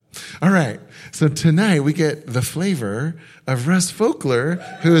All right. So tonight we get the flavor of Russ Fochler,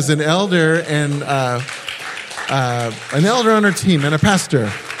 who is an elder and an elder on our team and a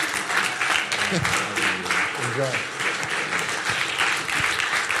pastor. Enjoy.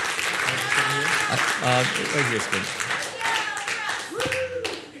 Right here's good.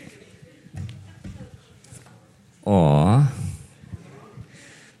 Aw.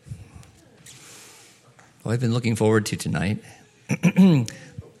 Well, I've been looking forward to tonight.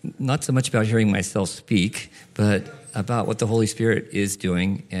 Not so much about hearing myself speak, but about what the Holy Spirit is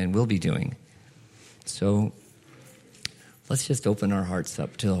doing and will be doing. So let's just open our hearts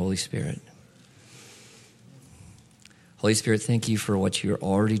up to the Holy Spirit. Holy Spirit, thank you for what you're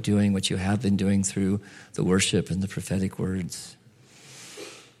already doing, what you have been doing through the worship and the prophetic words.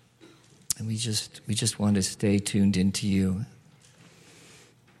 And we just want to stay tuned into you.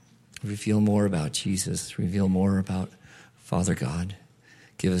 Reveal more about Jesus. Reveal more about Father God.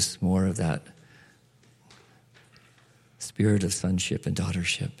 Give us more of that spirit of sonship and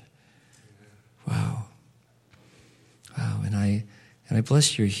daughtership. Wow. Wow. And I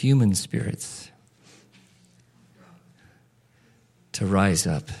bless your human spirits to rise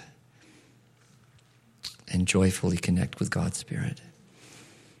up and joyfully connect with God's Spirit.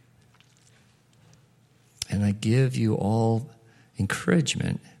 And I give you all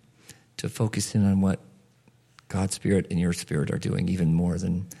encouragement to focus in on what God's Spirit and your Spirit are doing, even more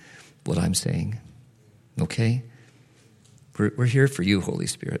than what I'm saying. Okay? We're here for you, Holy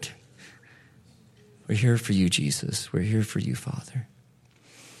Spirit. We're here for you, Jesus. We're here for you, Father.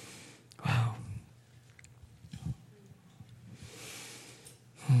 Wow.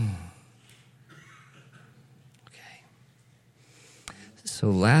 Okay. So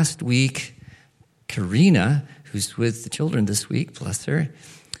last week, Karina, who's with the children this week, bless her,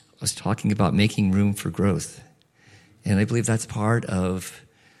 was talking about making room for growth. And I believe that's part of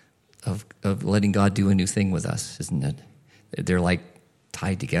letting God do a new thing with us, isn't it? They're like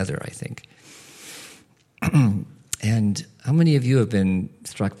tied together, I think. And how many of you have been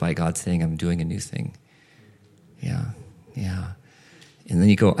struck by God saying, I'm doing a new thing? Yeah. And then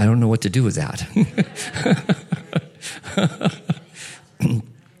you go, I don't know what to do with that.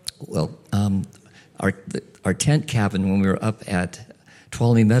 Well, our tent cabin when we were up at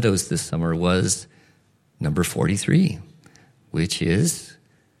Tuolumne Meadows this summer was number 43, which is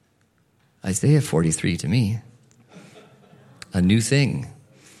Isaiah 43 to me. A new thing.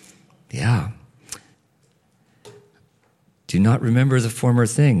 Yeah. Do not remember the former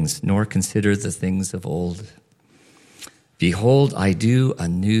things, nor consider the things of old. Behold, I do a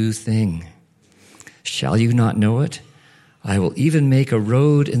new thing. Shall you not know it? I will even make a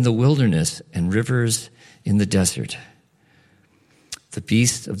road in the wilderness and rivers in the desert. The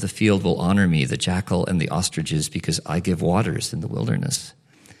beasts of the field will honor me, the jackal and the ostriches, because I give waters in the wilderness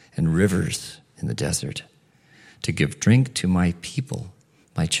and rivers in the desert, to give drink to my people,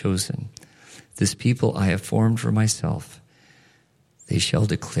 my chosen. This people I have formed for myself. They shall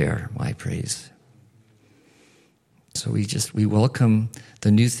declare my praise. So we welcome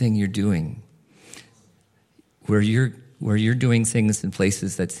the new thing you're doing, where you're doing things in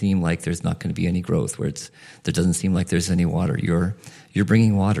places that seem like there's not going to be any growth, where there doesn't seem like there's any water. You're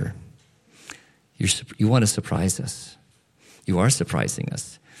bringing water. You want to surprise us. You are surprising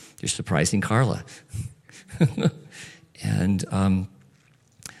us. You're surprising Carla. And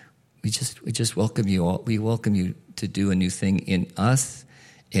we just welcome you all. We welcome you to do a new thing in us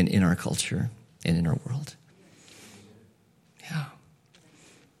and in our culture and in our world. Yeah.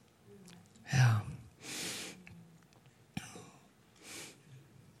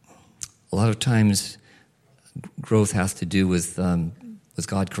 A lot of times, growth has to do with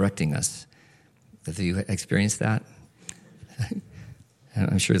God correcting us. Have you experienced that?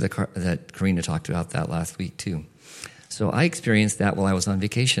 I'm sure that Karina talked about that last week too. So I experienced that while I was on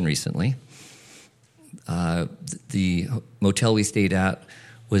vacation recently. The motel we stayed at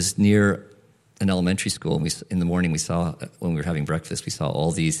was near an elementary school. And in the morning, when we were having breakfast, we saw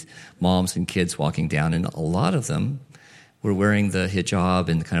all these moms and kids walking down, and a lot of them were wearing the hijab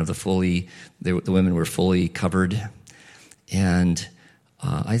and kind of the women were fully covered. And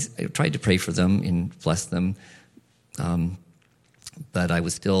I tried to pray for them and bless them, but I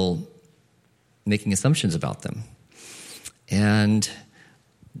was still making assumptions about them. And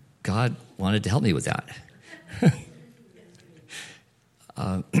God wanted to help me with that.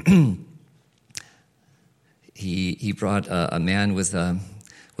 He brought a man with a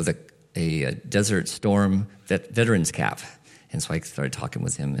Desert Storm veteran's cap. And so I started talking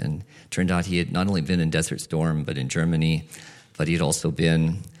with him, and turned out he had not only been in Desert Storm, but in Germany, but he had also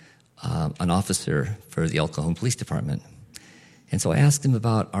been an officer for the El Cajon Police Department. And so I asked him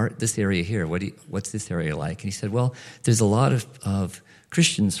about this area here. What's this area like? And he said, well, there's a lot of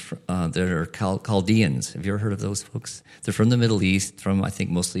Christians that are Chaldeans. Have you ever heard of those folks? They're from the Middle East, from I think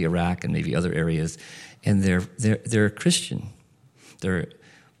mostly Iraq and maybe other areas, and they're Christian. They're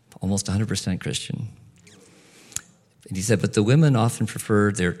almost 100% Christian. And he said, but the women often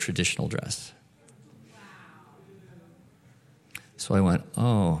prefer their traditional dress. So I went,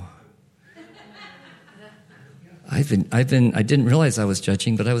 oh. I didn't realize I was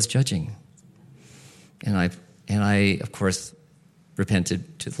judging, but I was judging. And I, of course,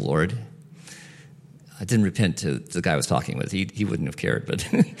 repented to the Lord. I didn't repent to the guy I was talking with. He wouldn't have cared, but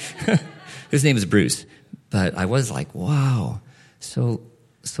his name is Bruce. But I was like, wow. So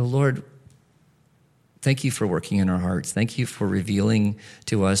Lord, thank you for working in our hearts. Thank you for revealing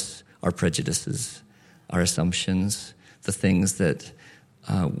to us our prejudices, our assumptions, the things that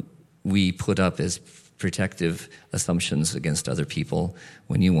we put up as protective assumptions against other people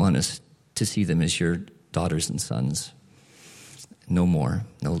when you want us to see them as your daughters and sons. No more,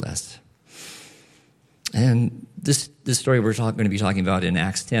 no less. And this story we're going to be talking about in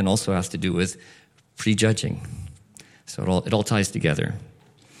Acts 10 also has to do with prejudging. So it all ties together.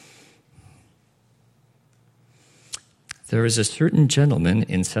 There is a certain gentleman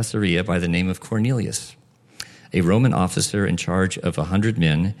in Caesarea by the name of Cornelius, a Roman officer in charge of 100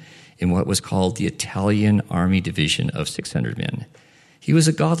 men in what was called the Italian army division of 600 men. He was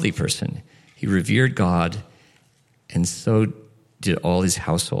a godly person. He revered God, and so did all his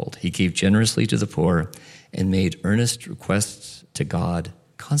household. He gave generously to the poor and made earnest requests to God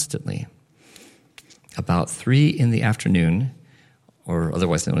constantly. About 3 p.m, or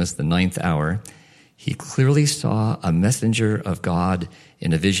otherwise known as the 9th hour, he clearly saw a messenger of God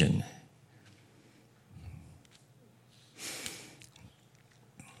in a vision.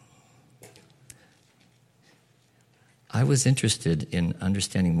 I was interested in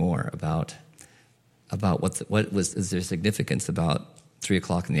understanding more about what was their significance about 3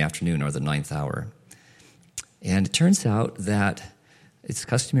 o'clock in the afternoon or the 9th hour. And it turns out that it's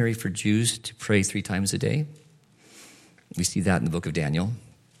customary for Jews to pray 3 times a day. We see that in the book of Daniel.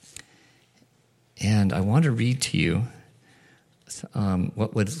 And I want to read to you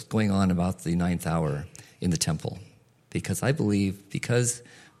what was going on about the 9th hour in the temple. Because I believe, because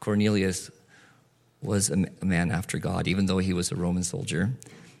Cornelius was a man after God, even though he was a Roman soldier,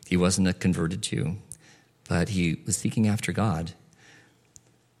 he wasn't a converted Jew, but he was seeking after God.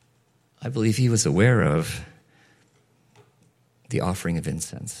 I believe he was aware of the offering of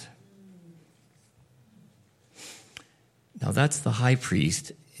incense. Now that's the high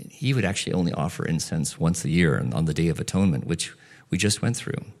priest. He would actually only offer incense once a year on the Day of Atonement, which we just went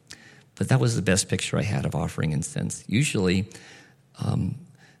through. But that was the best picture I had of offering incense. Usually,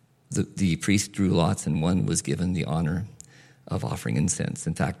 the priest drew lots, and one was given the honor of offering incense.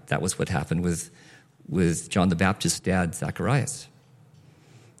 In fact, that was what happened with John the Baptist's dad, Zacharias.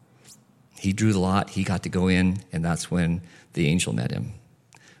 He drew the lot, he got to go in, and that's when the angel met him,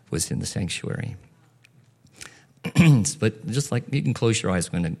 was in the sanctuary. But just like, you can close your eyes,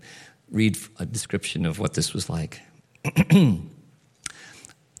 I'm going to read a description of what this was like. The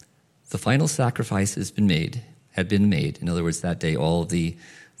final sacrifice had been made. In other words, that day, all of the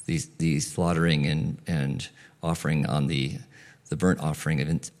slaughtering and offering on the burnt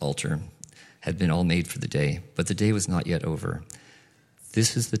offering altar had been all made for the day, but the day was not yet over.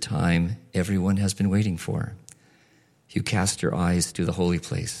 This is the time everyone has been waiting for. You cast your eyes to the holy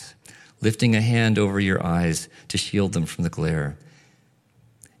place, lifting a hand over your eyes to shield them from the glare.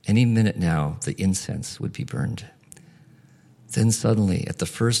 Any minute now, the incense would be burned. Then suddenly, at the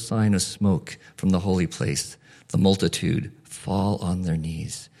first sign of smoke from the holy place, the multitude fall on their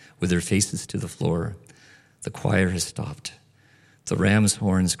knees, with their faces to the floor. The choir has stopped. The ram's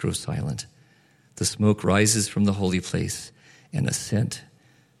horns grow silent. The smoke rises from the holy place, and a scent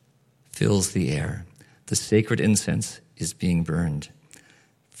fills the air. The sacred incense is being burned.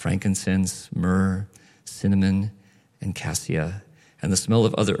 Frankincense, myrrh, cinnamon, and cassia, and the smell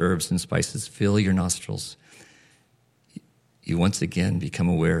of other herbs and spices fill your nostrils. You once again become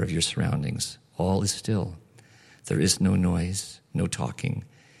aware of your surroundings. All is still. There is no noise, no talking.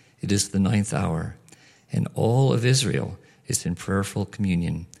 It is the 9th hour, and all of Israel is in prayerful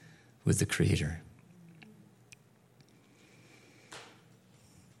communion with the Creator.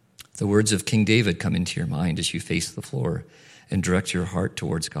 The words of King David come into your mind as you face the floor and direct your heart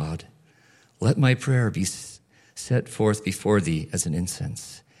towards God. Let my prayer be set forth before thee as an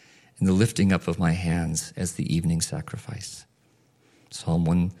incense, and the lifting up of my hands as the evening sacrifice. Psalm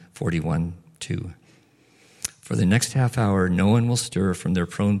 141, 2. For the next half hour, no one will stir from their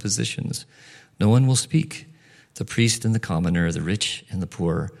prone positions. No one will speak, The priest and the commoner, the rich and the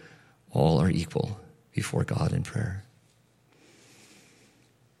poor, all are equal before God in prayer.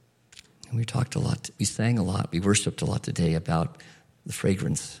 And we talked a lot, we sang a lot, we worshiped a lot today about the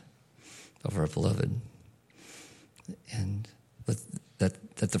fragrance of our beloved. And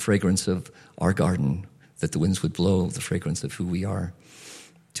that the fragrance of our garden, that the winds would blow the fragrance of who we are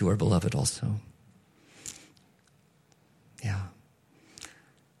to our beloved also. Yeah.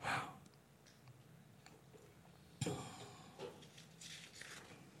 Wow.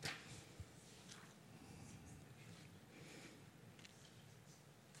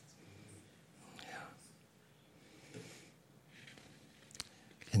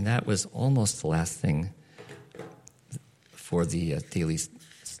 And that was almost the last thing for the daily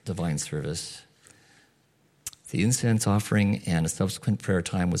divine service. The incense offering and a subsequent prayer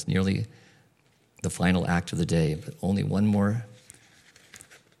time was nearly the final act of the day, but only one more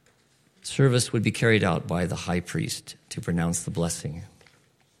service would be carried out by the high priest to pronounce the blessing.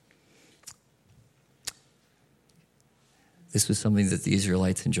 This was something that the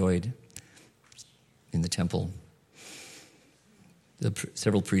Israelites enjoyed in the temple.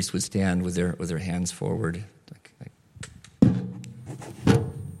 Several priests would stand with their hands forward, like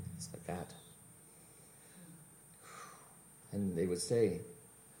that. And they would say,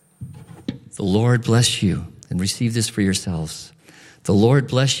 "The Lord bless you," and receive this for yourselves. "The Lord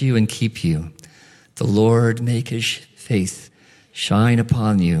bless you and keep you. The Lord make his face shine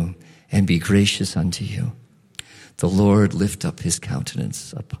upon you and be gracious unto you. The Lord lift up his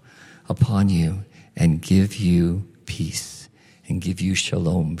countenance upon you and give you peace, and give you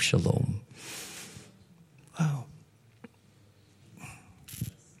shalom, shalom." Wow.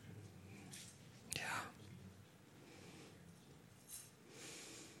 Yeah.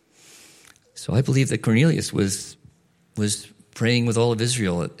 So I believe that Cornelius was praying with all of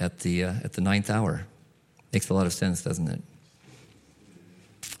Israel at the ninth hour. Makes a lot of sense, doesn't it?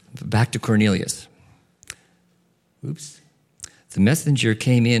 But back to Cornelius. Oops. The messenger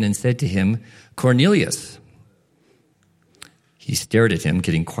came in and said to him, "Cornelius." He stared at him,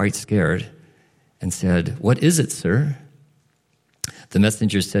 getting quite scared, and said, "What is it, sir?" The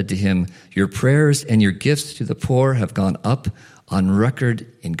messenger said to him, "Your prayers and your gifts to the poor have gone up on record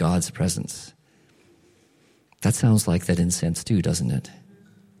in God's presence." That sounds like that incense too, doesn't it?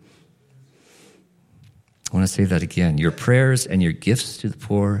 I want to say that again. Your prayers and your gifts to the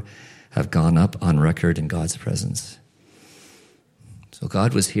poor have gone up on record in God's presence. So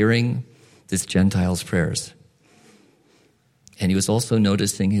God was hearing this Gentile's prayers. And he was also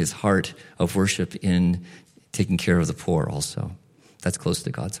noticing his heart of worship in taking care of the poor also. That's close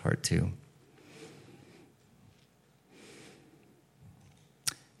to God's heart too.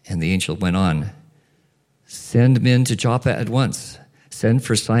 And the angel went on, "Send men to Joppa at once. Send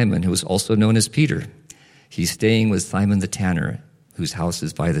for Simon, who is also known as Peter. He's staying with Simon the tanner, whose house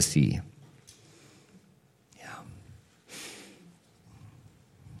is by the sea." Yeah.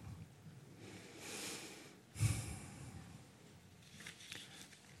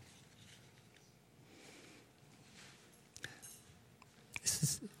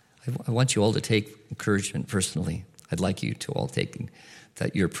 I want you all to take encouragement personally. I'd like you to all take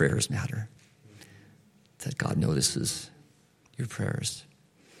that your prayers matter, that God notices your prayers.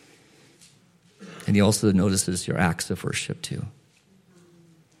 And he also notices your acts of worship too.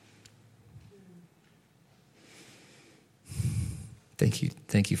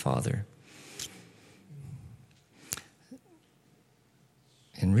 Thank you, Father.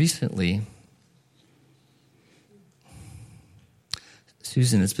 And recently,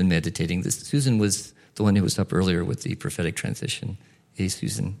 Susan has been meditating. Susan was the one who was up earlier with the prophetic transition. Hey,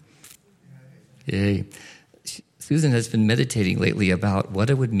 Susan. Yay. Susan has been meditating lately about what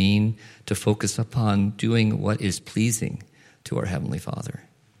it would mean to focus upon doing what is pleasing to our Heavenly Father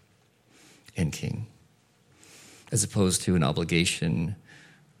and King, as opposed to an obligation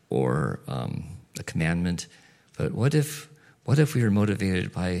or a commandment. But what if we were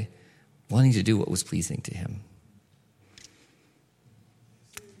motivated by wanting to do what was pleasing to Him?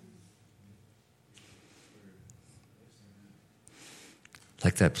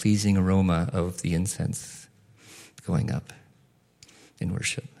 Like that pleasing aroma of the incense going up in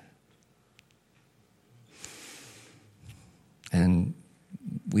worship. And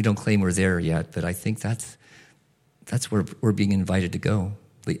we don't claim we're there yet, but I think that's where we're being invited to go.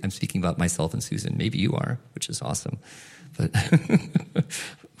 I'm speaking about myself and Susan. Maybe you are, which is awesome. But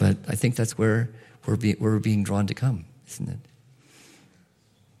but I think that's where we're being drawn to come, isn't it?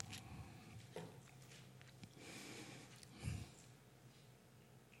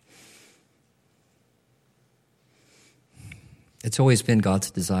 It's always been God's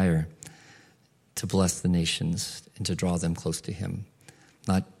desire to bless the nations and to draw them close to him,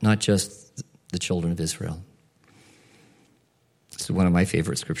 not just the children of Israel. This is one of my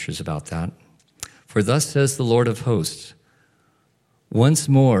favorite scriptures about that. For thus says the Lord of hosts, once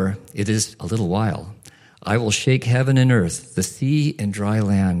more, it is a little while, I will shake heaven and earth, the sea and dry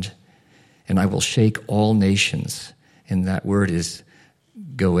land, and I will shake all nations. And that word is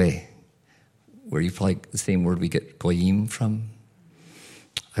goe, where you probably the same word we get goyim from.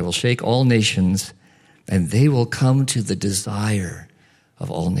 I will shake all nations, and they will come to the desire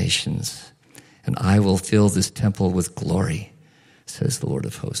of all nations. And I will fill this temple with glory, says the Lord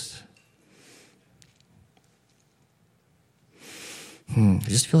of hosts. I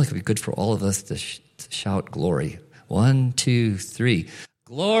just feel like it would be good for all of us to shout glory. 1, 2, 3.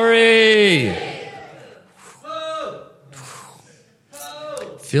 Glory!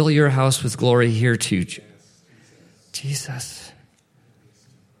 Fill your house with glory here too. Jesus.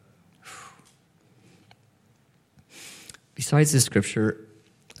 Besides this scripture,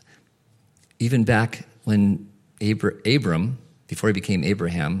 even back when Abram, before he became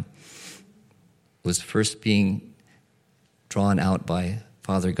Abraham, was first being drawn out by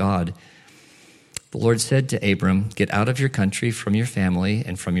Father God, the Lord said to Abram, get out of your country, from your family,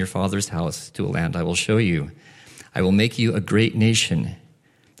 and from your father's house to a land I will show you. I will make you a great nation.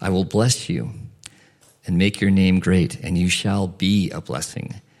 I will bless you and make your name great, and you shall be a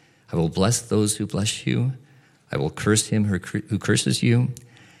blessing. I will bless those who bless you. I will curse him who curses you.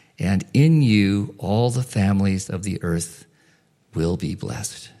 And in you, all the families of the earth will be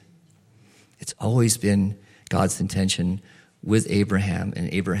blessed. It's always been God's intention with Abraham and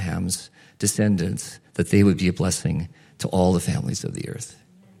Abraham's descendants that they would be a blessing to all the families of the earth.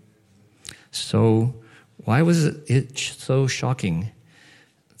 So why was it so shocking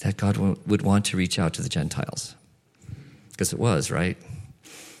that God would want to reach out to the Gentiles? Because it was, right?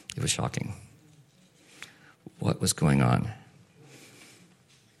 It was shocking. What was going on?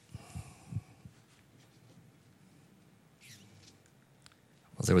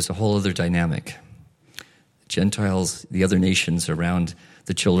 Well, there was a whole other dynamic. Gentiles, the other nations around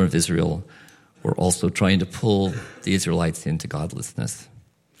the children of Israel, were also trying to pull the Israelites into godlessness,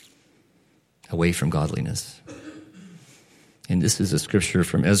 away from godliness. And this is a scripture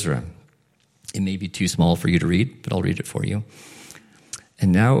from Ezra. It may be too small for you to read, but I'll read it for you.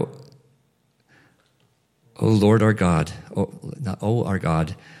 And now, O Lord our God, O our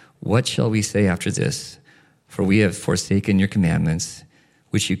God, what shall we say after this? For we have forsaken your commandments,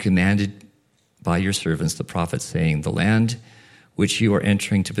 which you commanded by your servants, the prophets, saying, the land which you are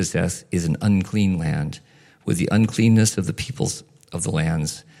entering to possess is an unclean land, with the uncleanness of the peoples of the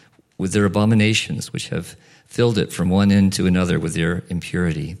lands, with their abominations, which have filled it from one end to another with their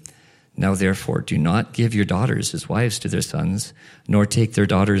impurity. Now therefore, do not give your daughters as wives to their sons, nor take their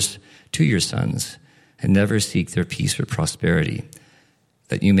daughters to your sons, and never seek their peace or prosperity,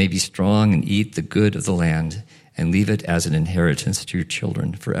 that you may be strong and eat the good of the land, and leave it as an inheritance to your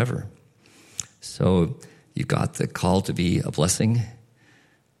children forever. So you got the call to be a blessing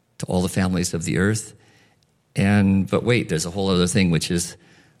to all the families of the earth. But wait, there's a whole other thing, which is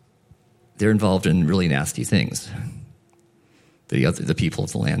they're involved in really nasty things. The people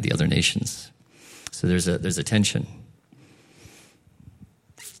of the land, the other nations. So there's a tension.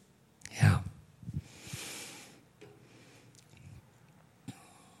 Yeah.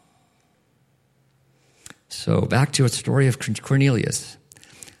 So back to a story of Cornelius.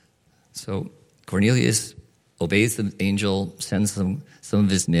 So Cornelius obeys the angel, sends some of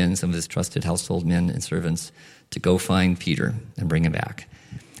his men, some of his trusted household men and servants to go find Peter and bring him back.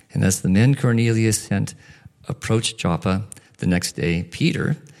 And as the men Cornelius sent approached Joppa the next day,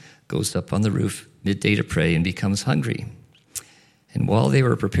 Peter goes up on the roof midday to pray and becomes hungry. And while they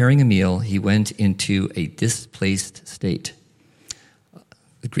were preparing a meal, he went into a displaced state.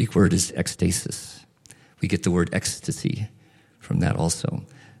 The Greek word is ecstasis. We get the word ecstasy from that also.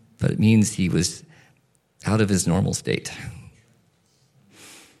 But it means he was out of his normal state.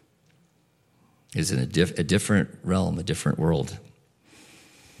 He was in a different realm, a different world.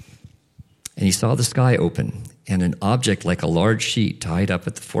 And he saw the sky open, and an object like a large sheet tied up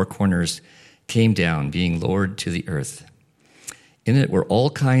at the four corners came down, being lowered to the earth. In it were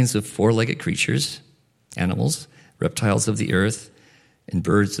all kinds of four-legged creatures, animals, reptiles of the earth, and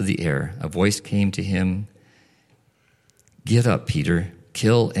birds of the air. A voice came to him, "Get up, Peter,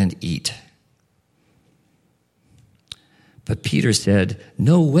 kill and eat." But Peter said,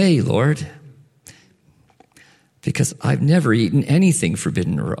 "No way, Lord, because I've never eaten anything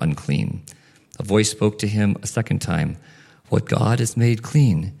forbidden or unclean." A voice spoke to him a second time, "What God has made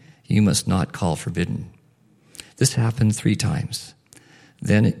clean, you must not call forbidden." This happened 3 times.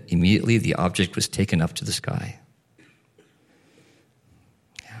 Then immediately the object was taken up to the sky.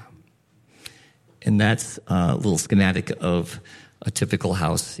 Yeah. And that's a little schematic of a typical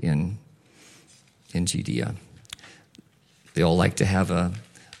house in Judea. They all like to have a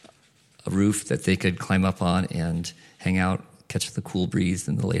roof that they could climb up on and hang out, catch the cool breeze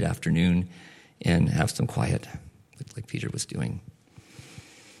in the late afternoon, and have some quiet, like Peter was doing.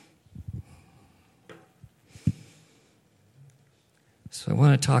 So I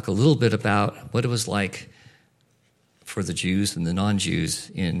want to talk a little bit about what it was like for the Jews and the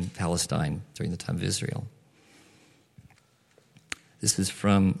non-Jews in Palestine during the time of Israel. This is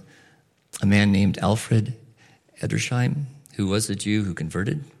from a man named Alfred Edersheim, who was a Jew who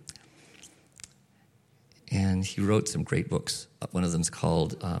converted. And he wrote some great books. One of them is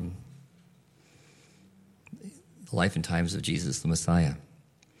called The Life and Times of Jesus the Messiah.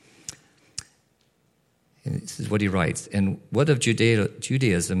 And this is what he writes. And what of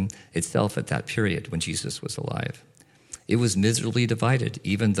Judaism itself at that period when Jesus was alive? It was miserably divided,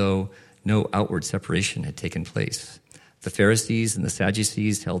 even though no outward separation had taken place. The Pharisees and the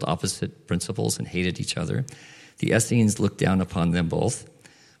Sadducees held opposite principles and hated each other. The Essenes looked down upon them both.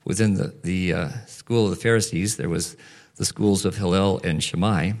 Within the school of the Pharisees, there was the schools of Hillel and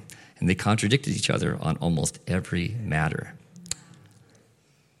Shammai, and they contradicted each other on almost every matter.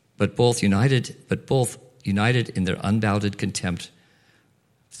 But both united in their unbounded contempt.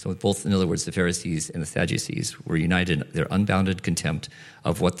 So both, in other words, the Pharisees and the Sadducees were united in their unbounded contempt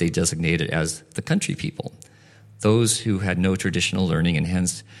of what they designated as the country people, those who had no traditional learning and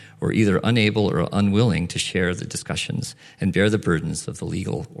hence were either unable or unwilling to share the discussions and bear the burdens of the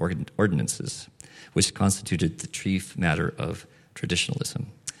legal ordinances, which constituted the chief matter of traditionalism.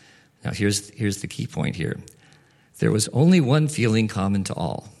 Now, here's the key point here. There was only one feeling common to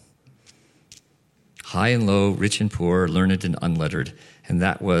all: high and low, rich and poor, learned and unlettered, and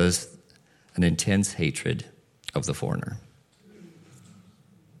that was an intense hatred of the foreigner.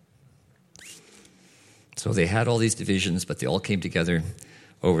 So they had all these divisions, but they all came together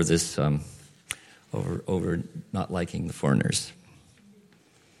over this, over not liking the foreigners.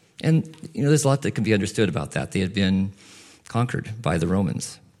 And, there's a lot that can be understood about that. They had been conquered by the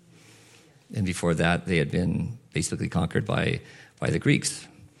Romans. And before that, they had been basically conquered by the Greeks.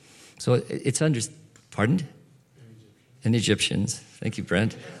 So it's pardon? And Egyptians. Thank you,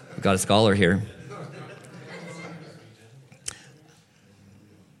 Brent. We've got a scholar here.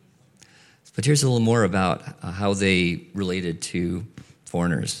 But here's a little more about how they related to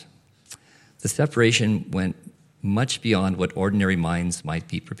foreigners. The separation went much beyond what ordinary minds might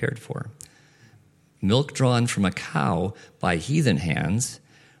be prepared for. Milk drawn from a cow by heathen hands,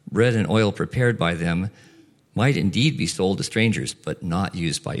 bread and oil prepared by them, might indeed be sold to strangers, but not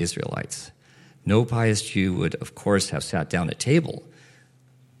used by Israelites. No pious Jew would, of course, have sat down at table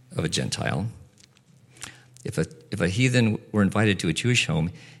of a Gentile. If a heathen were invited to a Jewish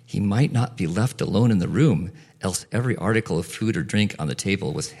home, he might not be left alone in the room, else every article of food or drink on the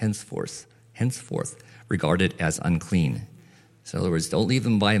table was henceforth regarded as unclean. So in other words, don't leave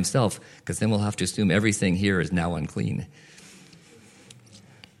him by himself, because then we'll have to assume everything here is now unclean.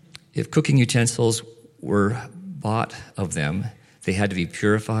 If cooking utensils were bought of them, they had to be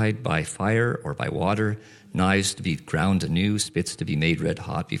purified by fire or by water, knives to be ground anew, spits to be made red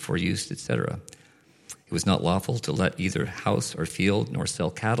hot before use, etc. It was not lawful to let either house or field nor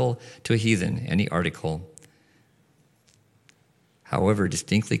sell cattle to a heathen, any article, however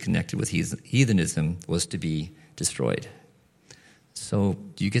distinctly connected with heathenism, was to be destroyed. So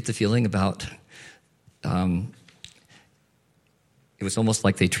do you get the feeling about, it was almost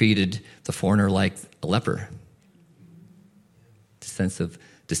like they treated the foreigner like a leper, the sense of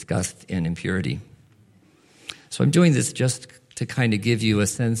disgust and impurity. So I'm doing this just to kind of give you a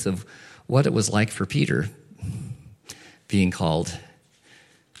sense of what it was like for Peter being called.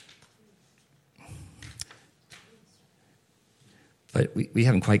 But we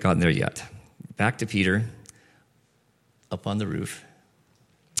haven't quite gotten there yet. Back to Peter, up on the roof.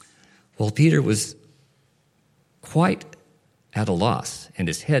 Well, Peter was quite at a loss, and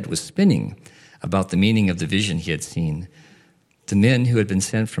his head was spinning about the meaning of the vision he had seen. The men who had been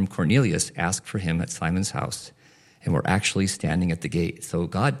sent from Cornelius asked for him at Simon's house and were actually standing at the gate. So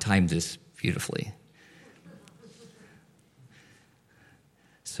God timed this beautifully.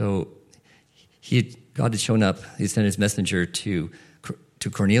 So God had shown up. He sent his messenger to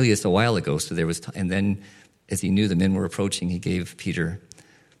Cornelius a while ago. So there was, and then as he knew the men were approaching, he gave Peter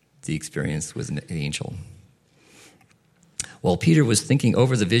the experience with an angel. While Peter was thinking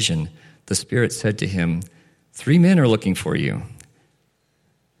over the vision, the Spirit said to him, 3 men are looking for you.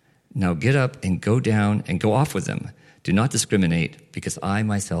 Now get up and go down and go off with them. Do not discriminate, because I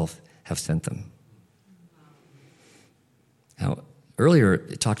myself have sent them. Now, earlier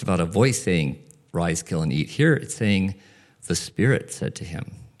it talked about a voice saying, rise, kill, and eat. Here it's saying the Spirit said to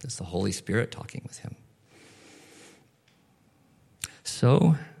him. It's the Holy Spirit talking with him.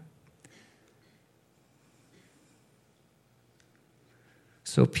 So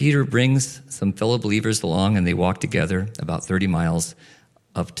Peter brings some fellow believers along, and they walk together about 30 miles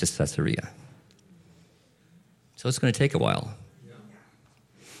up to Caesarea. So it's going to take a while.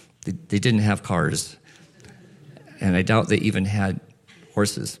 They didn't have cars, and I doubt they even had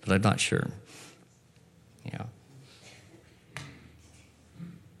horses, but I'm not sure. Yeah.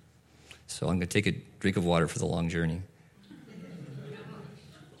 So I'm going to take a drink of water for the long journey.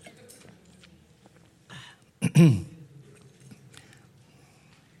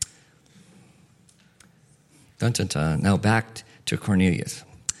 Dun, dun, dun. Now back to Cornelius.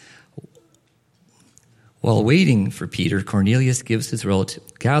 While waiting for Peter, Cornelius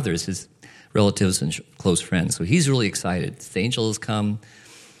gathers his relatives and close friends. So he's really excited. This angel has come,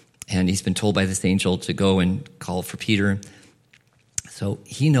 and he's been told by this angel to go and call for Peter. So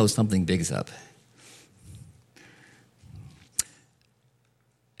he knows something big is up.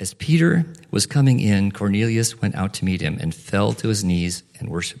 As Peter was coming in, Cornelius went out to meet him and fell to his knees and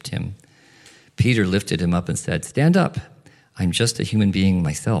worshipped him. Peter lifted him up and said, "Stand up. I'm just a human being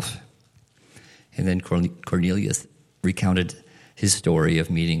myself." And then Cornelius recounted his story of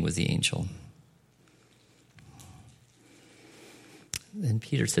meeting with the angel. Then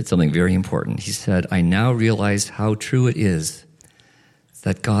Peter said something very important. He said, "I now realize how true it is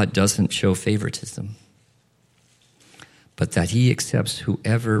that God doesn't show favoritism, but that he accepts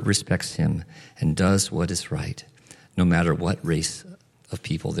whoever respects him and does what is right, no matter what race of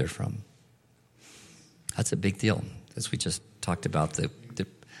people they're from." That's a big deal, as we just talked about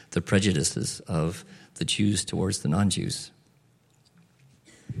the prejudices of the Jews towards the non-Jews.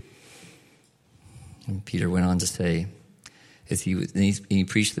 And Peter went on to say, as he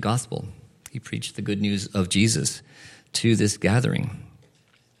preached the gospel, he preached the good news of Jesus to this gathering.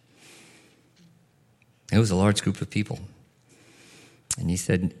 It was a large group of people. And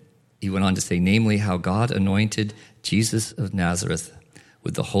he went on to say, namely, how God anointed Jesus of Nazareth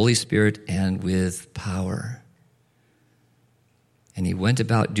with the Holy Spirit and with power. And he went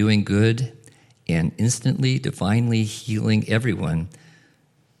about doing good and instantly, divinely healing everyone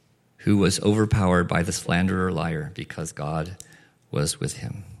who was overpowered by the slanderer or liar, because God was with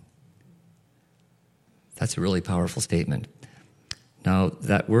him. That's a really powerful statement. Now,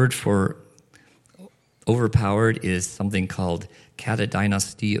 that word for overpowered is something called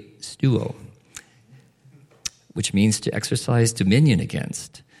katadynasteuo, which means to exercise dominion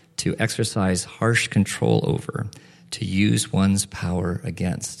against, to exercise harsh control over, to use one's power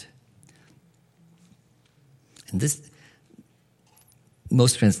against. And this,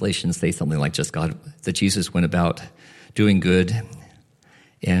 most translations say something like just God, that Jesus went about doing good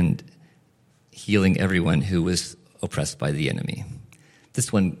and healing everyone who was oppressed by the enemy.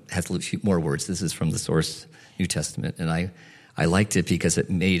 This one has a few more words. This is from the source New Testament, and I liked it because it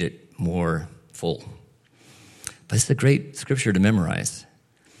made it more full. But it's a great scripture to memorize,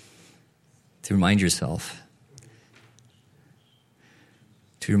 to remind yourself.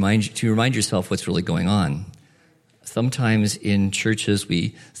 To remind yourself what's really going on. Sometimes in churches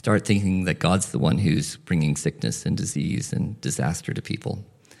we start thinking that God's the one who's bringing sickness and disease and disaster to people.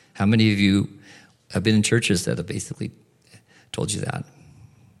 How many of you have been in churches that have basically told you that?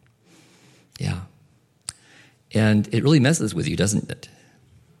 Yeah. And it really messes with you, doesn't it?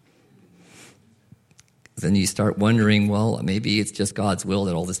 Then you start wondering, well, maybe it's just God's will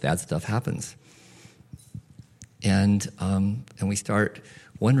that all this bad stuff happens. And we start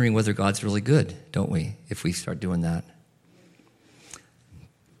wondering whether God's really good, don't we, if we start doing that.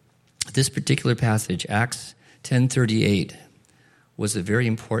 This particular passage, Acts 10:38, was a very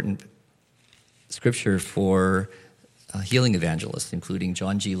important scripture for healing evangelists, including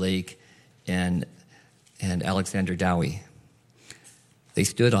John G. Lake and Alexander Dowie. They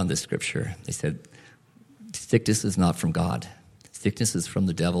stood on this scripture. They said, sickness is not from God. Sickness is from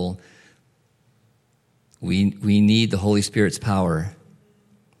the devil. We need the Holy Spirit's power.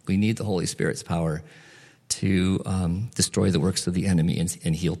 We need the Holy Spirit's power to destroy the works of the enemy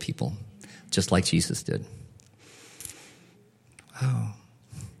and heal people, just like Jesus did. Oh.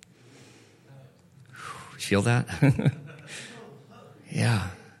 Feel that? Yeah.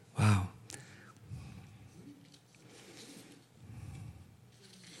 Wow.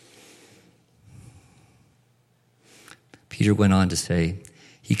 Peter went on to say,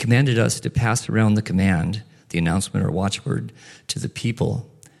 he commanded us to pass around the command, the announcement or watchword, to the people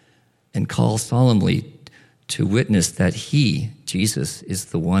and call solemnly to witness that he, Jesus, is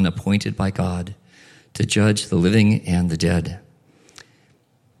the one appointed by God to judge the living and the dead.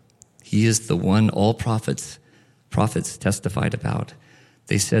 He is the one all prophets testified about.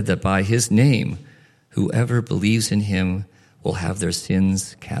 They said that by his name, whoever believes in him will have their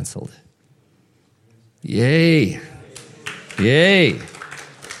sins canceled. Yay! Yay!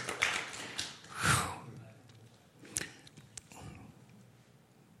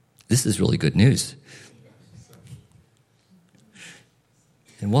 This is really good news.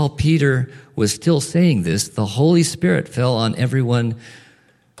 And while Peter was still saying this, the Holy Spirit fell on everyone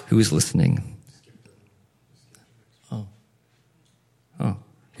who was listening. Oh,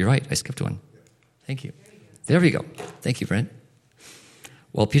 you're right. I skipped one. Thank you. There we go. Thank you, Brent.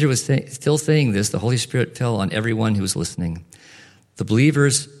 While Peter was still saying this, the Holy Spirit fell on everyone who was listening. The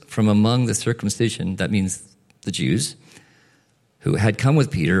believers from among the circumcision, that means the Jews, who had come with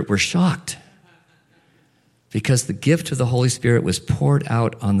Peter, were shocked because the gift of the Holy Spirit was poured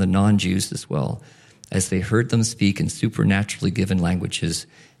out on the non-Jews as well, as they heard them speak in supernaturally given languages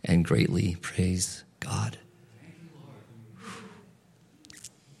and greatly praise God.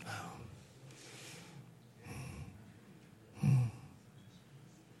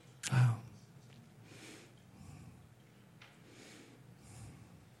 Wow.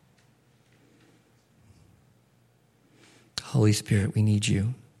 Holy Spirit, we need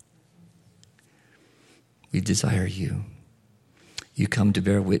you. We desire you. You come to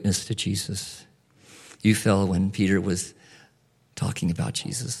bear witness to Jesus. You fell when Peter was talking about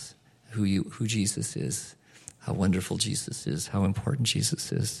Jesus, who Jesus is, how wonderful Jesus is, how important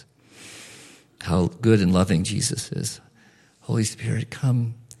Jesus is, how good and loving Jesus is. Holy Spirit,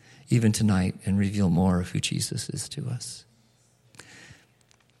 come even tonight and reveal more of who Jesus is to us.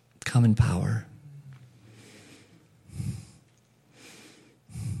 Come in power.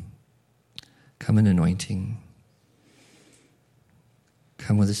 Come in anointing.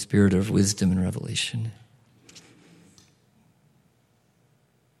 Come with a spirit of wisdom and revelation.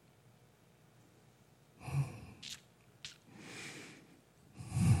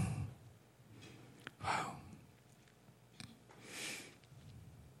 Wow.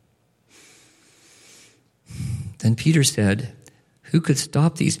 Then Peter said, "Who could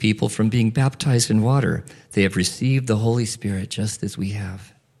stop these people from being baptized in water? They have received the Holy Spirit just as we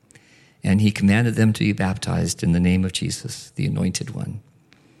have." And he commanded them to be baptized in the name of Jesus, the Anointed One.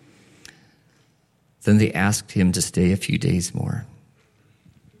 Then they asked him to stay a few days more.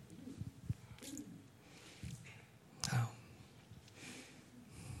 Oh.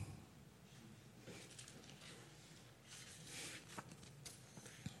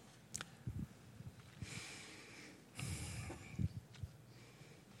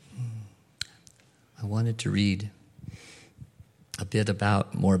 I wanted to read a bit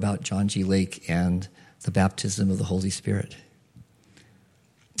more about John G. Lake and the baptism of the Holy Spirit.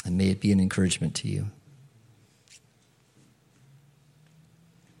 And may it be an encouragement to you.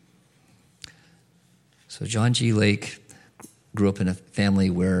 So John G. Lake grew up in a family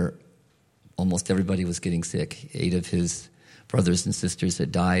where almost everybody was getting sick. 8 of his brothers and sisters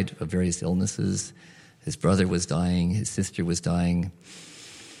had died of various illnesses. His brother was dying, his sister was dying,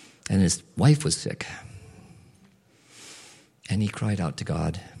 and his wife was sick. And he cried out to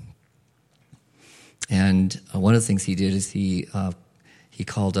God. And one of the things he did is he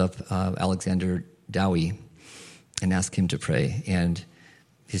called up Alexander Dowie and asked him to pray. And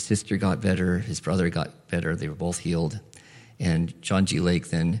his sister got better, his brother got better, they were both healed. And John G. Lake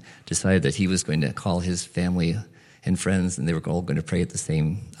then decided that he was going to call his family and friends, and they were all going to pray at the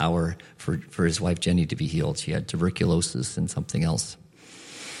same hour for his wife Jenny to be healed. She had tuberculosis and something else,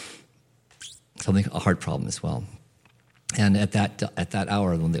 a heart problem as well. And at that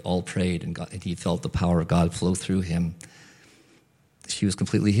hour, when they all prayed and he felt the power of God flow through him, she was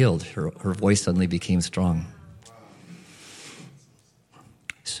completely healed. Her voice suddenly became strong.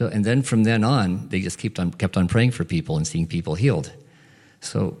 So, and then from then on, they just kept on praying for people and seeing people healed.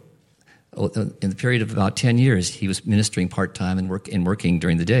 So, in the period of about 10 years, he was ministering part-time and working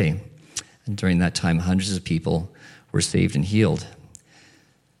during the day. And during that time, hundreds of people were saved and healed.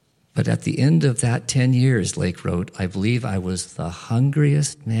 But at the end of that 10 years, Lake wrote, I believe I was the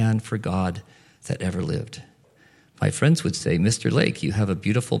hungriest man for God that ever lived. My friends would say, Mr. Lake, you have a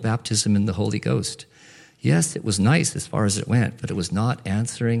beautiful baptism in the Holy Ghost. Yes, it was nice as far as it went, but it was not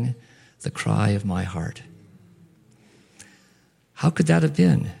answering the cry of my heart. How could that have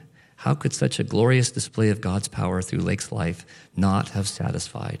been? How could such a glorious display of God's power through Lake's life not have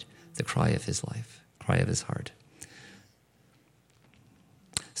satisfied the cry of his life, cry of his heart?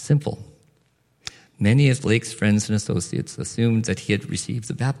 Simple. Many of Lake's friends and associates assumed that he had received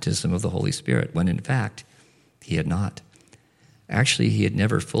the baptism of the Holy Spirit, when in fact, He had not. Actually, he had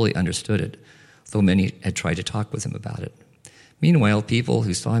never fully understood it, though many had tried to talk with him about it. Meanwhile, people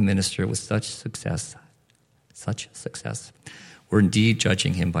who saw him minister with such success, were indeed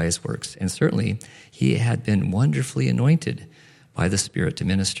judging him by his works, and certainly he had been wonderfully anointed by the Spirit to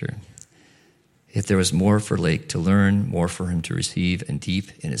minister. Yet there was more for Lake to learn, more for him to receive, and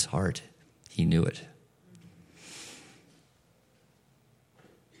deep in his heart, he knew it.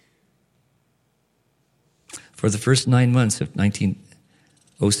 For the first 9 months of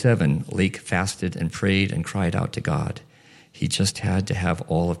 1907, Lake fasted and prayed and cried out to God. He just had to have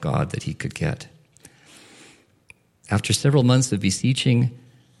all of God that he could get. After several months of beseeching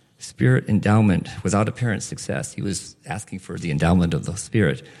Spirit endowment without apparent success, he was asking for the endowment of the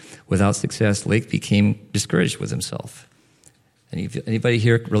Spirit. Without success, Lake became discouraged with himself. Anybody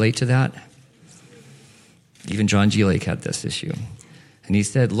here relate to that? Even John G. Lake had this issue. And he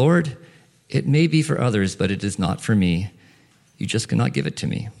said, Lord, it may be for others, but it is not for me. You just cannot give it to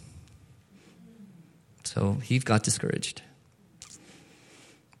me. So he got discouraged.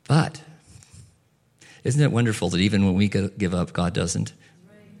 But isn't it wonderful that even when we give up, God doesn't?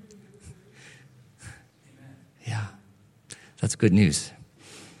 Yeah, that's good news.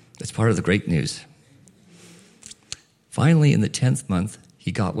 That's part of the great news. Finally, in the 10th month,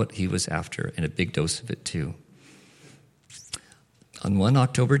 he got what he was after, and a big dose of it too. On one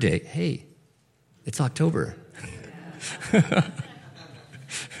October day, hey, it's October.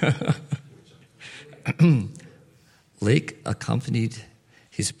 Lake accompanied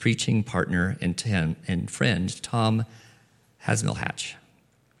his preaching partner and friend, Tom Hasmelhatch,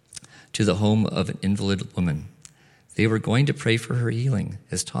 to the home of an invalid woman. They were going to pray for her healing.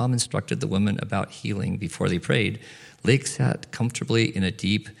 As Tom instructed the woman about healing before they prayed, Lake sat comfortably in a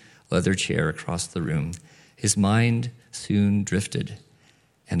deep leather chair across the room. His mind soon drifted,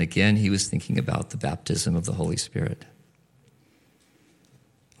 and again he was thinking about the baptism of the Holy Spirit.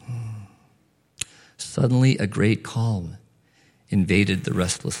 Suddenly, a great calm invaded the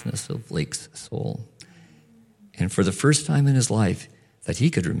restlessness of Lake's soul. And for the first time in his life that he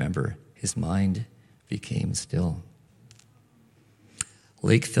could remember, his mind became still.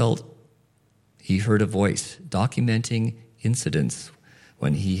 Lake felt he heard a voice documenting incidents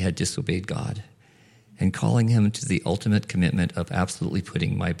when he had disobeyed God and calling him to the ultimate commitment of absolutely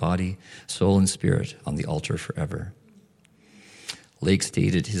putting my body, soul, and spirit on the altar forever. Lake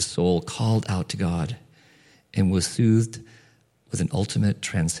stated his soul called out to God and was soothed with an ultimate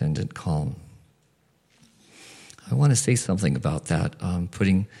transcendent calm. I want to say something about that,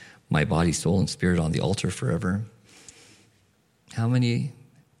 putting my body, soul, and spirit on the altar forever. How many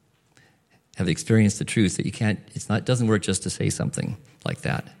have experienced the truth that it doesn't work just to say something like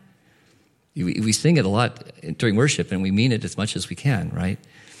that? We sing it a lot during worship, and we mean it as much as we can, right?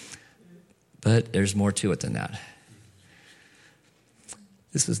 But there's more to it than that.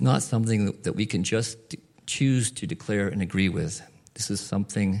 This is not something that we can just choose to declare and agree with. This is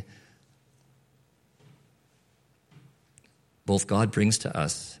something both God brings to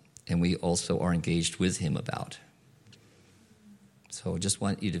us and we also are engaged with him about. So I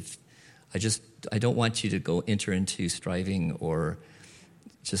don't want you to go enter into striving or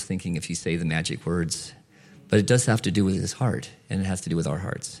just thinking if you say the magic words. But it does have to do with his heart, and it has to do with our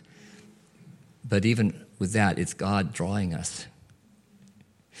hearts. But even with that, it's God drawing us.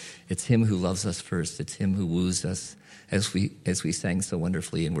 It's him who loves us first. It's him who woos us, as we sang so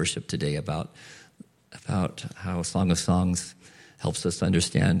wonderfully in worship today about how Song of Songs helps us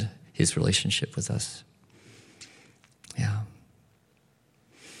understand his relationship with us. Yeah.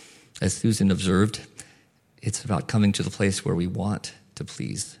 As Susan observed, it's about coming to the place where we want to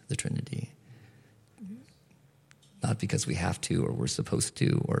please the Trinity. Not because we have to or we're supposed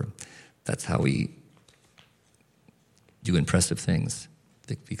to or that's how we do impressive things,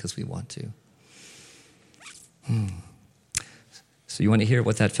 because we want to. So you want to hear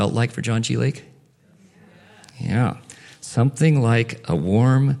what that felt like for John G. Lake? Yeah. Something like a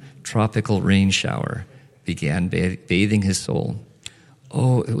warm tropical rain shower began bathing his soul.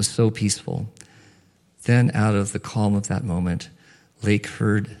 Oh, it was so peaceful. Then out of the calm of that moment, Lake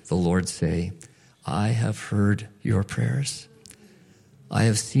heard the Lord say, I have heard your prayers. I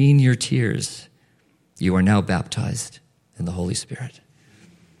have seen your tears. You are now baptized in the Holy Spirit.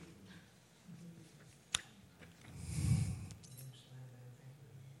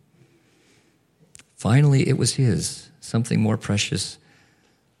 Finally, it was his, something more precious,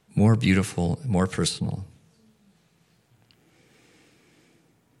 more beautiful, more personal.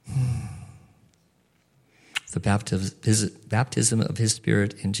 The baptism of his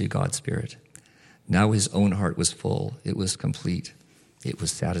spirit into God's spirit. Now his own heart was full. It was complete. It was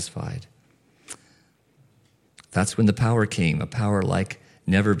satisfied. That's when the power came, a power like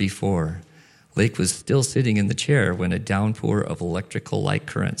never before. Lake was still sitting in the chair when a downpour of electrical light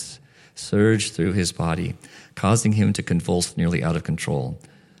currents surged through his body, causing him to convulse nearly out of control.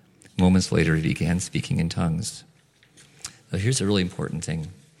 Moments later, he began speaking in tongues. Now, here's a really important thing.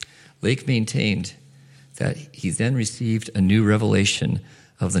 Lake maintained that he then received a new revelation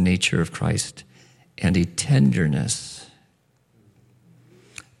of the nature of Christ and a tenderness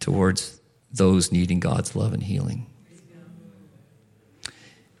towards those needing God's love and healing.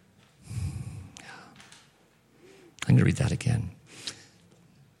 I'm going to read that again.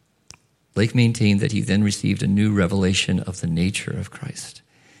 Lake maintained that he then received a new revelation of the nature of Christ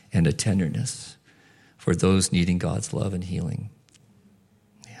and a tenderness for those needing God's love and healing.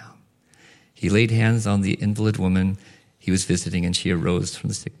 Yeah. He laid hands on the invalid woman he was visiting, and she arose from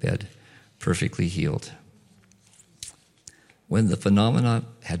the sickbed, perfectly healed. When the phenomena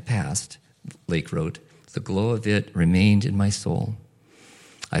had passed, Lake wrote, the glow of it remained in my soul.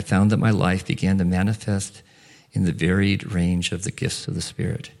 I found that my life began to manifest in the varied range of the gifts of the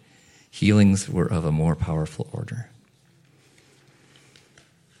Spirit. Healings were of a more powerful order.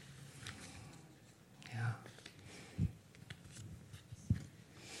 Yeah.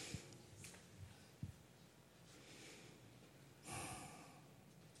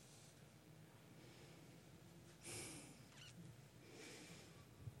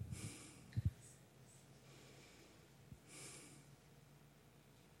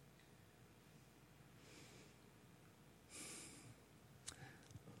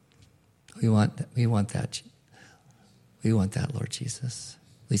 We want that. We want that, Lord Jesus.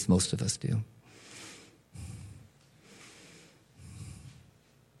 At least most of us do.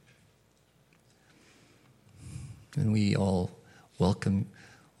 And we all welcome,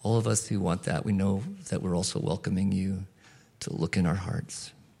 all of us who want that, we know that we're also welcoming you to look in our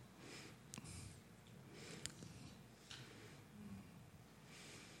hearts.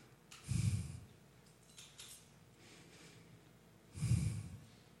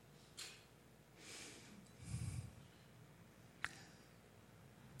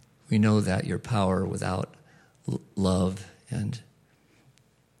 We know that your power without love and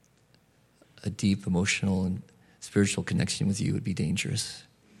a deep emotional and spiritual connection with you would be dangerous.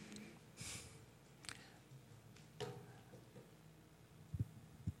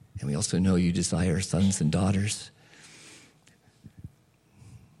 And we also know you desire sons and daughters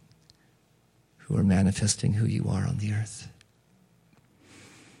who are manifesting who you are on the earth,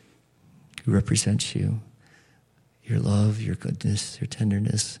 who represents you, your love, your goodness, your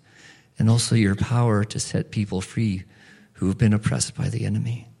tenderness, and also your power to set people free who have been oppressed by the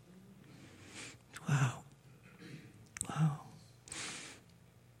enemy. Wow. Wow.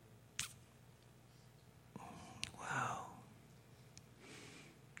 Wow.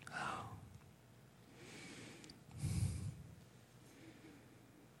 Wow.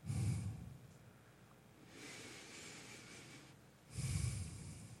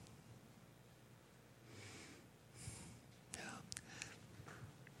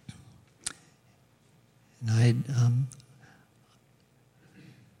 And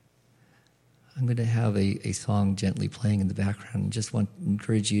I'm going to have a song gently playing in the background. And just want to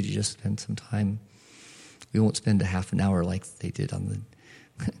encourage you to just spend some time. We won't spend a half an hour like they did on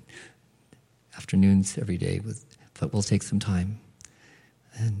the afternoons every day, but we'll take some time.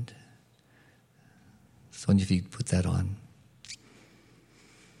 And Sonia, if you put that on.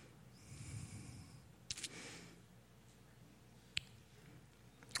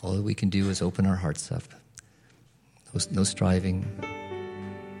 All that we can do is open our hearts up. No striving.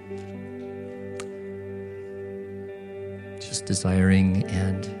 Just desiring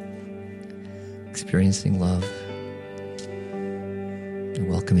and experiencing love and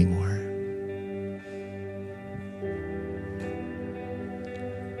welcoming more.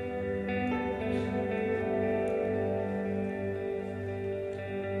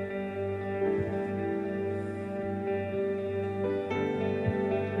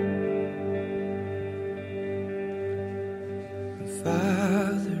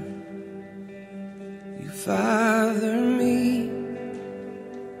 Father, you father me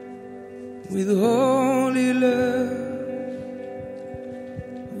with holy love,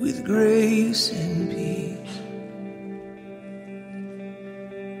 with grace and peace.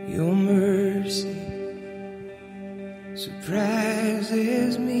 Your mercy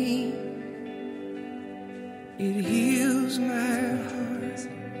surprises me. It heals my heart.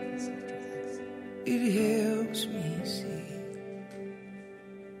 It helps me see.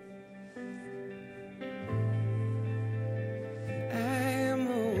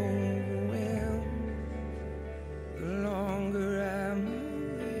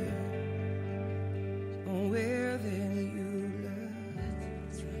 Where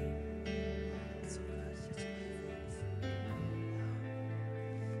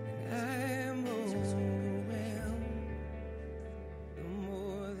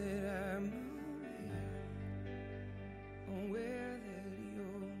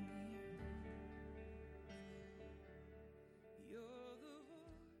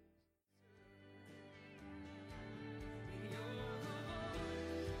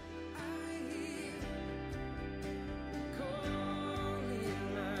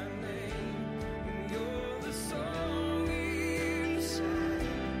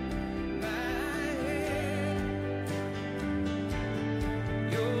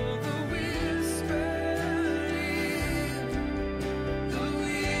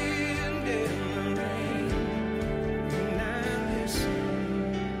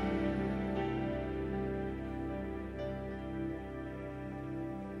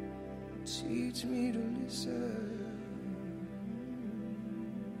Teach me to listen.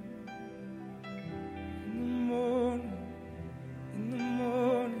 In the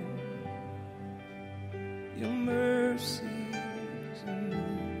morning, your mercies. In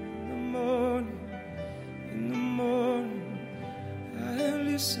the morning, I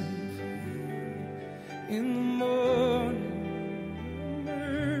listen for you. In the morning,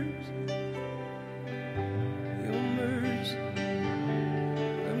 your mercy,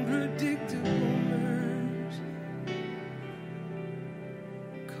 unpredictable mercy,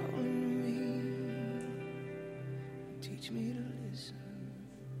 calling me, teach me to listen.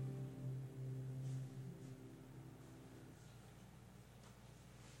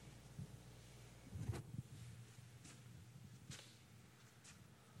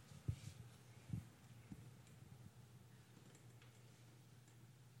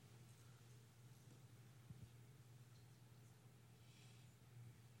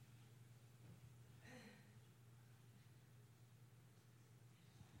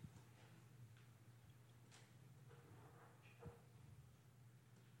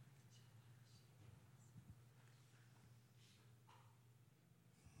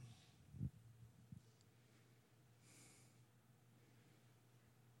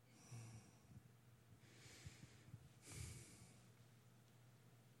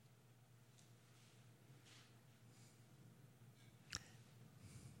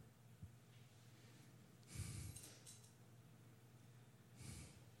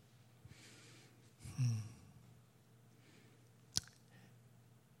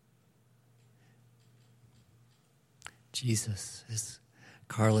 Jesus, as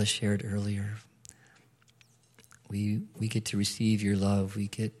Carla shared earlier, we get to receive your love. We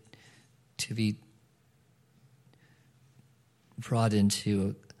get to be brought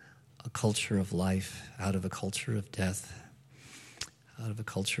into a culture of life, out of a culture of death, out of a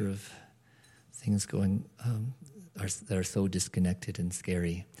culture of things going that are so disconnected and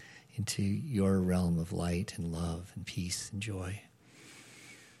scary, into your realm of light and love and peace and joy,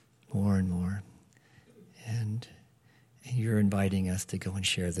 more and more. And you're inviting us to go and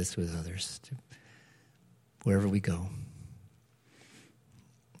share this with others, to wherever we go.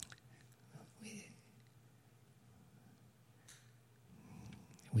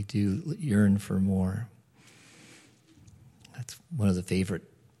 We do yearn for more. That's one of the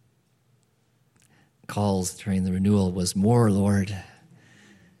favorite calls during the renewal was more, Lord.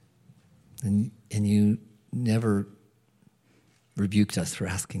 And you never rebuked us for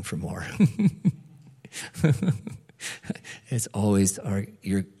asking for more. It's always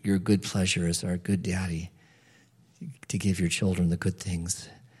your good pleasure as our good daddy to give your children the good things,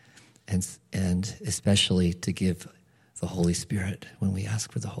 and especially to give the Holy Spirit when we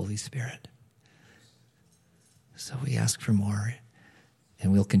ask for the Holy Spirit. So we ask for more,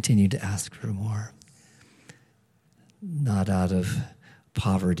 and we'll continue to ask for more, not out of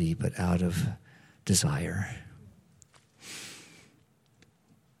poverty, but out of desire.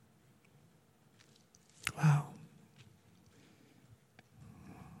 Wow.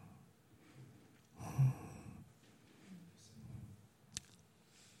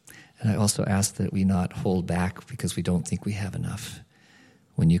 And I also ask that we not hold back because we don't think we have enough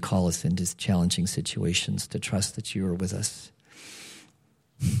when you call us into challenging situations, to trust that you are with us.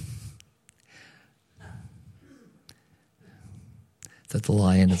 That the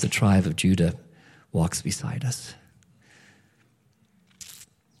Lion of the tribe of Judah walks beside us.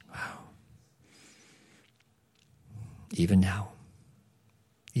 Wow. Even now,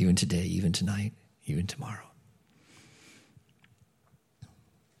 even today, even tonight, even tomorrow.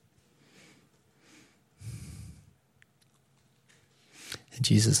 And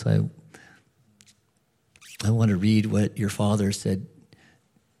Jesus, I want to read what your father said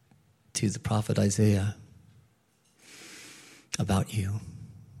to the prophet Isaiah about you.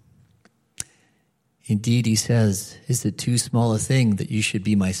 Indeed, he says, is it too small a thing that you should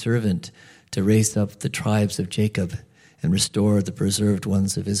be my servant to raise up the tribes of Jacob and restore the preserved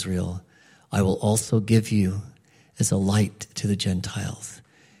ones of Israel? I will also give you as a light to the Gentiles,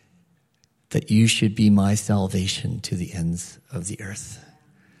 that you should be my salvation to the ends of the earth.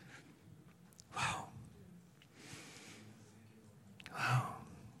 Wow. Wow.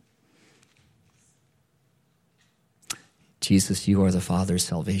 Jesus, you are the Father's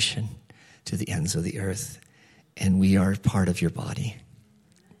salvation to the ends of the earth, and we are part of your body.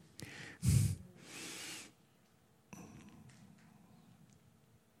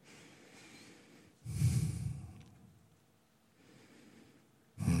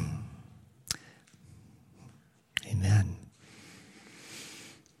 Amen.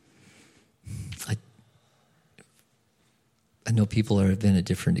 I know people have been at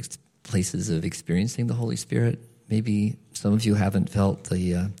different places of experiencing the Holy Spirit. Maybe some of you haven't felt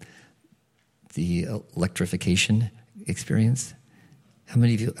the electrification experience. How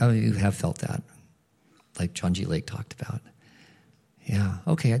many of you have felt that? Like John G. Lake talked about. Yeah,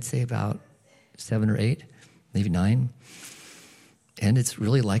 okay, I'd say about 7 or 8, maybe 9. And it's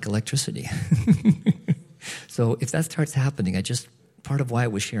really like electricity. So if that starts happening, part of why I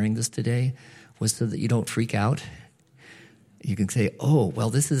was sharing this today was so that you don't freak out. You can say, oh, well,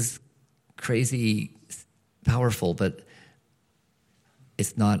 this is crazy powerful, but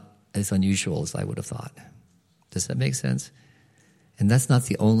it's not as unusual as I would have thought. Does that make sense? And that's not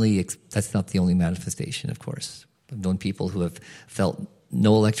the only manifestation, of course. I've known people who have felt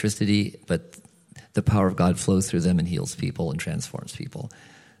no electricity, but the power of God flows through them and heals people and transforms people.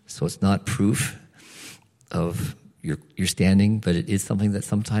 So it's not proof of your standing, but it is something that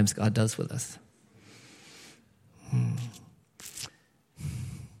sometimes God does with us.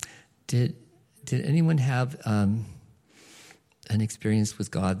 Did anyone have an experience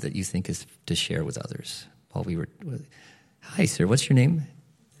with God that you think is to share with others? Hi, sir. What's your name?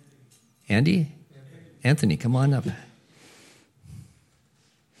 Andy? Anthony, come on up.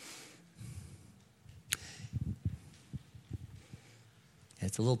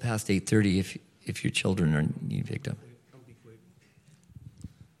 It's a little past 8:30 if your children are you picked up.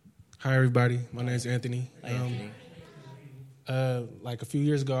 Hi, everybody. My name is Anthony. Hi, Anthony. Like a few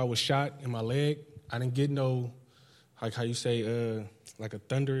years ago, I was shot in my leg. I didn't get no, like how you say, like a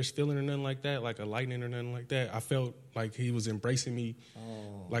thunderous feeling or nothing like that, like a lightning or nothing like that. I felt like he was embracing me,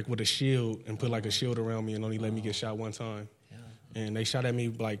 like with a shield, and put like a shield around me and only let me get shot one time. Yeah. And they shot at me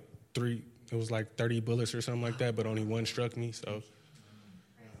like 30 bullets or something like that, but only one struck me, so...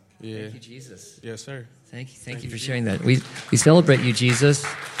 Yeah. Thank you, Jesus. Yes, sir. Thank you for sharing that. We celebrate you, Jesus.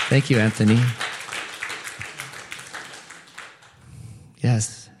 Thank you, Anthony.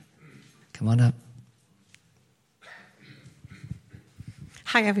 Yes. Come on up.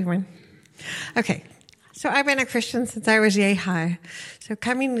 Hi, everyone. Okay, so I've been a Christian since I was yay high. So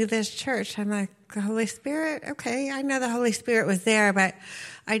coming to this church, I'm like, the Holy Spirit? Okay, I know the Holy Spirit was there, but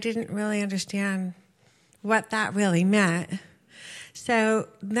I didn't really understand what that really meant. So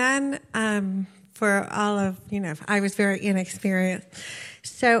then for all of, I was very inexperienced.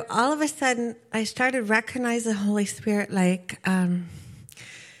 So all of a sudden, I started recognizing the Holy Spirit like,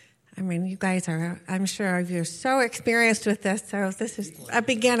 you guys are, I'm sure you're so experienced with this, so this is a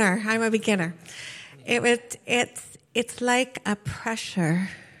beginner. I'm a beginner. It's like a pressure.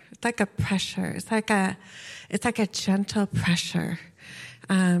 It's like a pressure. It's like a gentle pressure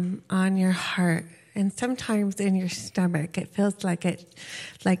on your heart. And sometimes in your stomach, it feels like it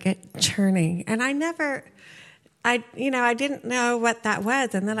churning. And I didn't know what that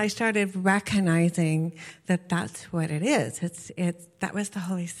was. And then I started recognizing that that's what it is. That was the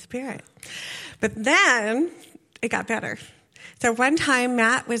Holy Spirit. But then it got better. So one time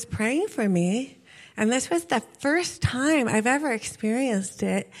Matt was praying for me, and this was the first time I've ever experienced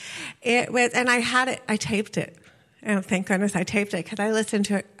it. And I taped it. And thank goodness I taped it because I listened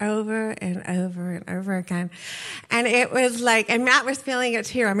to it over and over and over again. And it was like, and Matt was feeling it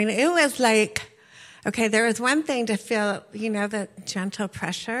too. It was like, okay, there was one thing to feel, the gentle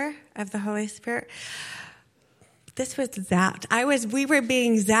pressure of the Holy Spirit. This was zapped. We were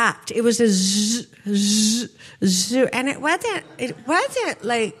being zapped. It was a zzz, zzz, zzz. And it wasn't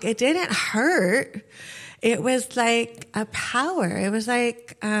like, it didn't hurt. It was like a power. It was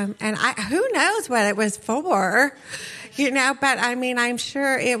like, who knows what it was for, but I'm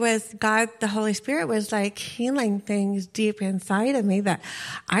sure it was God, the Holy Spirit was like healing things deep inside of me that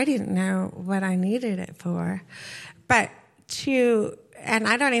I didn't know what I needed it for. And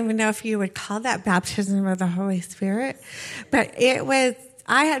I don't even know if you would call that baptism of the Holy Spirit, but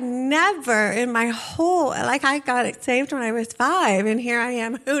I had never in my I got it saved when I was 5, and here I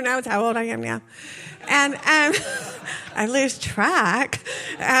am. Who knows how old I am now? And I lose track.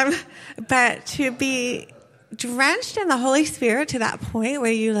 But to be drenched in the Holy Spirit to that point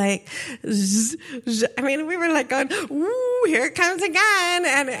where you we were like going, ooh, here it comes again.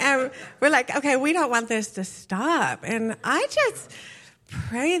 And we're like, okay, we don't want this to stop. And I just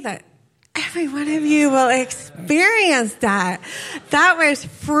pray that every one of you will experience that. That was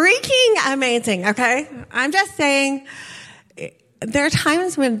freaking amazing, okay? I'm just saying, there are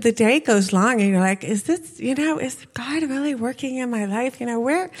times when the day goes long and you're like, is God really working in my life? I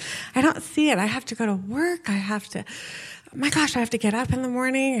don't see it. I have to go to work. I have to get up in the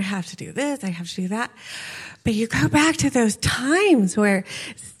morning. I have to do this. I have to do that. But you go back to those times where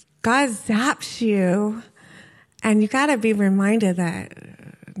God zaps you, and you got to be reminded that,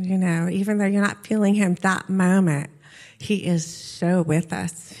 even though you're not feeling him that moment, He is so with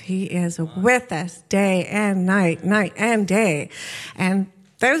us. He is with us day and night, night and day. And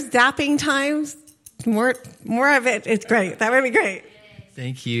those dapping times, more of it is great. That would be great.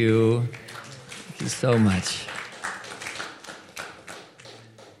 Thank you. Thank you so much.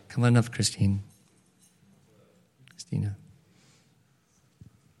 Come on up, Christina.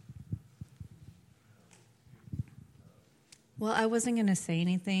 Well, I wasn't going to say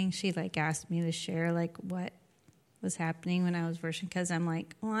anything. She asked me to share what was happening when I was worshiping, because I'm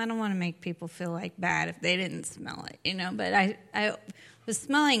like, well, I don't want to make people feel bad if they didn't smell it, but I was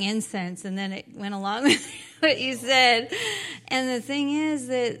smelling incense, and then it went along with what you said. And the thing is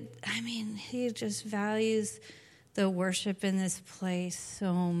that, he just values the worship in this place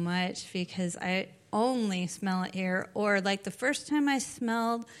so much, because I only smell it here. Or the first time I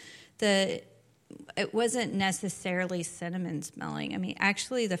smelled it wasn't necessarily cinnamon smelling.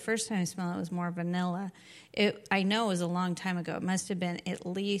 Actually, the first time I smelled it was more vanilla. I know it was a long time ago. It must have been at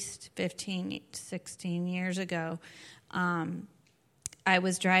least 15, 16 years ago. I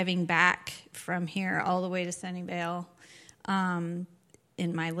was driving back from here all the way to Sunnyvale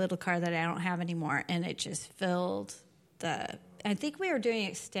in my little car that I don't have anymore, and it just filled I think we were doing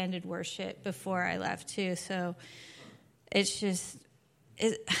extended worship before I left, too, so it's just...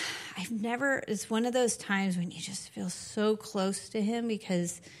 it's one of those times when you just feel so close to him,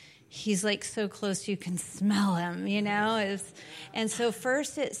 because he's so close you can smell him, and so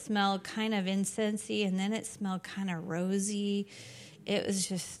first it smelled kind of incensey, and then it smelled kind of rosy. It was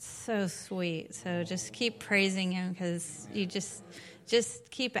just so sweet. So just keep praising him, because you just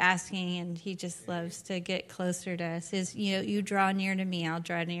keep asking, and he just loves to get closer to us. You draw near to me, I'll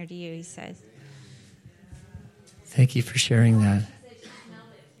draw near to you, he says. Thank you for sharing that.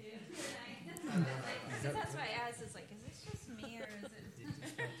 That's why I asked, is this just me, or is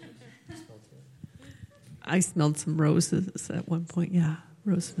it... I smelled some roses at one point. Yeah,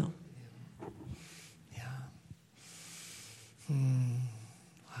 rose smell. Yeah.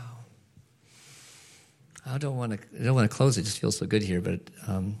 Wow. I don't want to close. It just feels so good here, but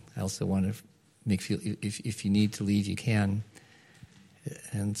I also want to make feel if you need to leave, you can.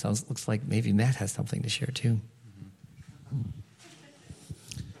 And looks like maybe Matt has something to share too.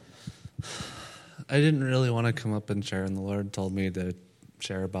 I didn't really want to come up and share, and the Lord told me to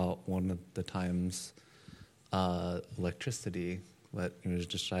share about one of the times electricity. But it was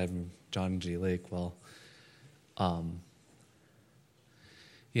just driving John G. Lake. Well, I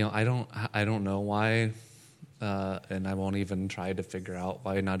don't know why, and I won't even try to figure out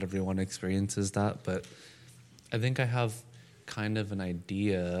why not everyone experiences that. But I think I have kind of an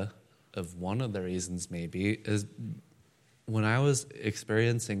idea of one of the reasons. Maybe is when I was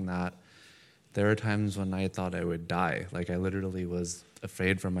experiencing that. There were times when I thought I would die. I literally was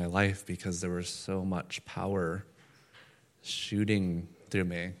afraid for my life, because there was so much power shooting through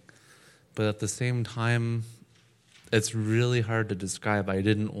me. But at the same time, it's really hard to describe. I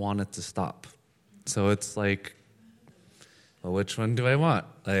didn't want it to stop. So it's well, which one do I want?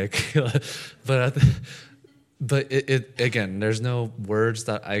 But it again, there's no words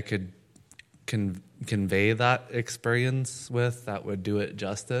that I could convey that experience with that would do it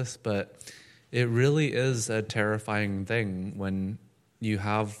justice, but it really is a terrifying thing when you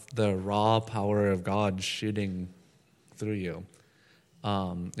have the raw power of God shooting through you.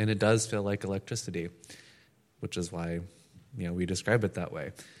 And it does feel like electricity, which is why, we describe it that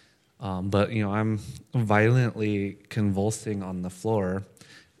way. But I'm violently convulsing on the floor.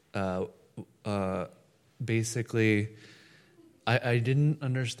 Basically, I didn't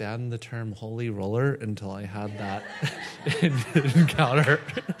understand the term holy roller until I had that encounter.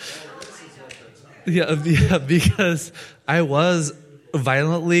 Yeah, because I was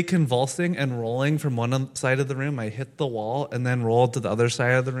violently convulsing and rolling from one side of the room. I hit the wall and then rolled to the other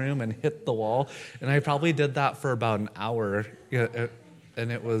side of the room and hit the wall. And I probably did that for about an hour.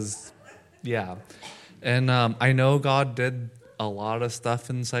 And it was, yeah. And I know God did a lot of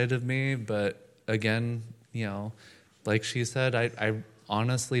stuff inside of me, but again, like she said, I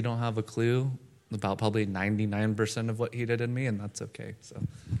honestly don't have a clue about probably 99% of what he did in me, and that's okay. So,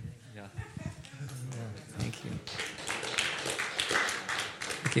 yeah. Thank you.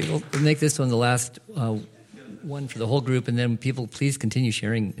 Okay, we'll make this one the last one for the whole group, and then people, please continue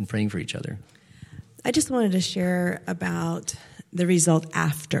sharing and praying for each other. I just wanted to share about the result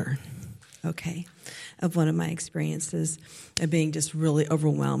after, of one of my experiences of being just really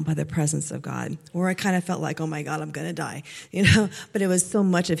overwhelmed by the presence of God, where I kind of felt like, oh my God, I'm going to die, but it was so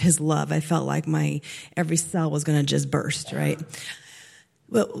much of his love. I felt like my every cell was going to just burst, right?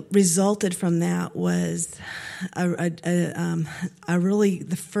 what resulted from that was really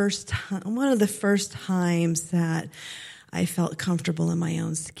one of the first times that I felt comfortable in my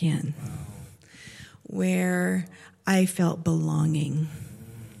own skin, where I felt belonging.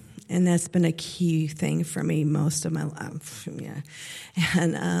 And that's been a key thing for me most of my life. Yeah.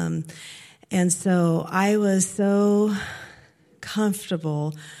 And so I was so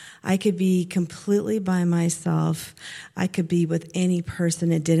comfortable. I could be completely by myself. I could be with any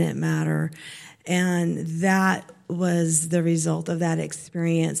person. It didn't matter. And that was the result of that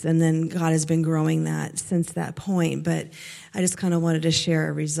experience. And then God has been growing that since that point. But I just kind of wanted to share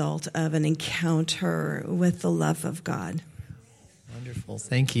a result of an encounter with the love of God. Wonderful.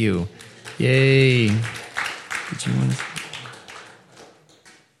 Thank you. Yay. Did you want to?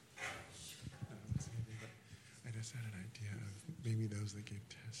 I just had an idea of maybe those that gave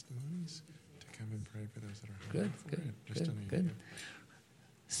testimonies to come and pray for those that are Good, hungry for good, it. Just good, an good. idea.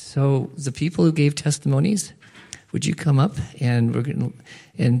 So the people who gave testimonies, would you come up, and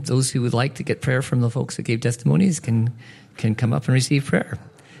and those who would like to get prayer from the folks that gave testimonies can come up and receive prayer.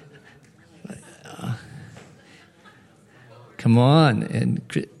 Come on. And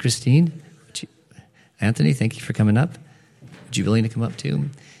Christine, Anthony, thank you for coming up. Would you be willing to come up too?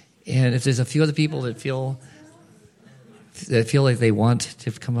 And if there's a few other people that feel like they want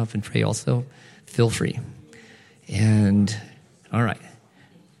to come up and pray also, feel free. And all right,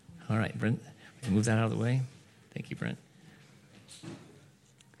 Brent, move that out of the way. Thank you, Brent.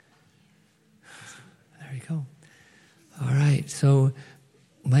 There you go. All right, so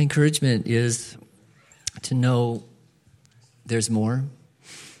my encouragement is to know there's more,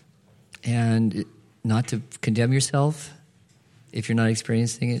 and not to condemn yourself if you're not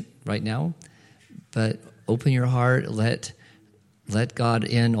experiencing it right now, but open your heart, let God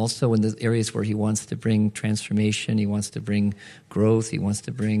in also in the areas where he wants to bring transformation, he wants to bring growth, he wants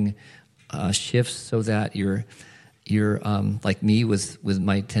to bring shifts so that you're like me with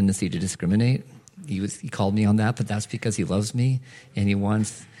my tendency to discriminate. He called me on that, but that's because he loves me, and he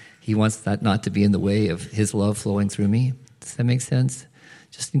wants that not to be in the way of his love flowing through me. Does that make sense?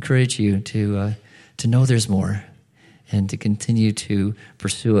 Just encourage you to know there's more, and to continue to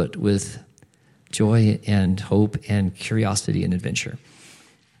pursue it with joy and hope and curiosity and adventure.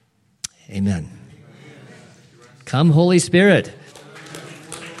 Amen. Come, Holy Spirit.